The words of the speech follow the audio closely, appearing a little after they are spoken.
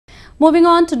Moving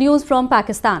on to news from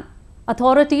Pakistan.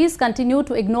 Authorities continue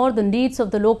to ignore the needs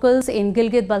of the locals in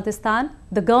Gilgit Baltistan.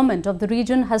 The government of the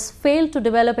region has failed to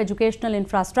develop educational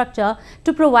infrastructure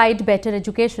to provide better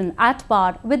education at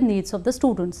par with needs of the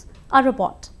students. A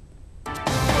report.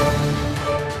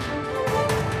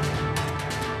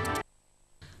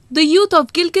 The youth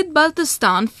of Gilgit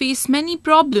Baltistan face many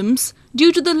problems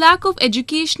due to the lack of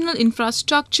educational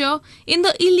infrastructure in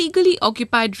the illegally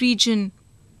occupied region.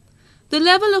 The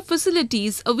level of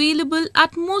facilities available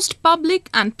at most public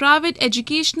and private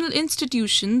educational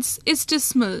institutions is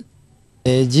dismal.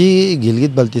 जी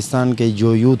गिलगित बल्तिस्तान के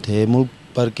जो youth है मुल्क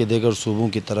भर के दीगर सूबों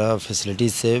की तरह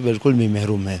फैसिलिटीज़ से बिल्कुल भी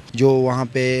महरूम है। जो वहाँ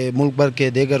पे मुल्क भर के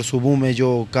दीगर सूबों में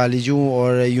जो कॉलेजों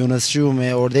और यूनिवर्सिटियों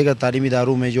में और दीगर तालीमी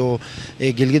इदारों में जो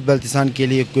गिलगित बल्तिस्तान के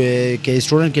लिए के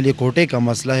स्टूडेंट के लिए कोटे का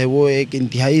मसला है वो एक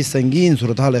इंतहाई संगीन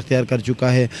सूरत-हाल इख्तियार कर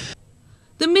चुका है।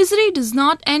 The misery does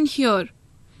not end here.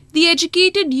 The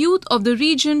educated youth of the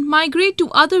region migrate to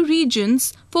other regions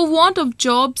for want of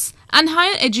jobs and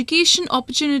higher education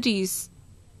opportunities.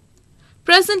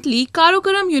 Presently,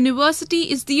 Karakoram University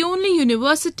is the only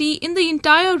university in the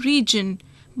entire region,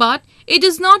 but it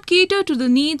does not cater to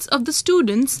the needs of the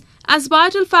students as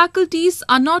vital faculties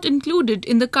are not included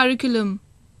in the curriculum.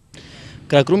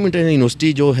 Karakoram international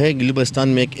university जो है गिलगित बल्तिस्तान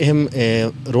में एक अहम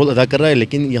role अदा कर रहा है,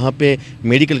 लेकिन यहाँ पे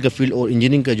मेडिकल का फील्ड और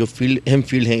इंजीनियरिंग का जो फील्ड अहम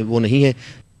फील्ड है वो नहीं है।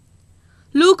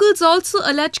 Locals also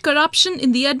allege corruption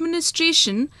in the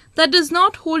administration that does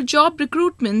not hold job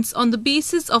recruitments on the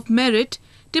basis of merit,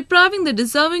 depriving the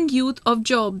deserving youth of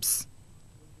jobs.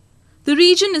 The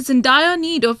region is in dire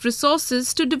need of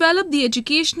resources to develop the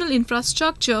educational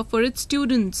infrastructure for its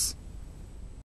students.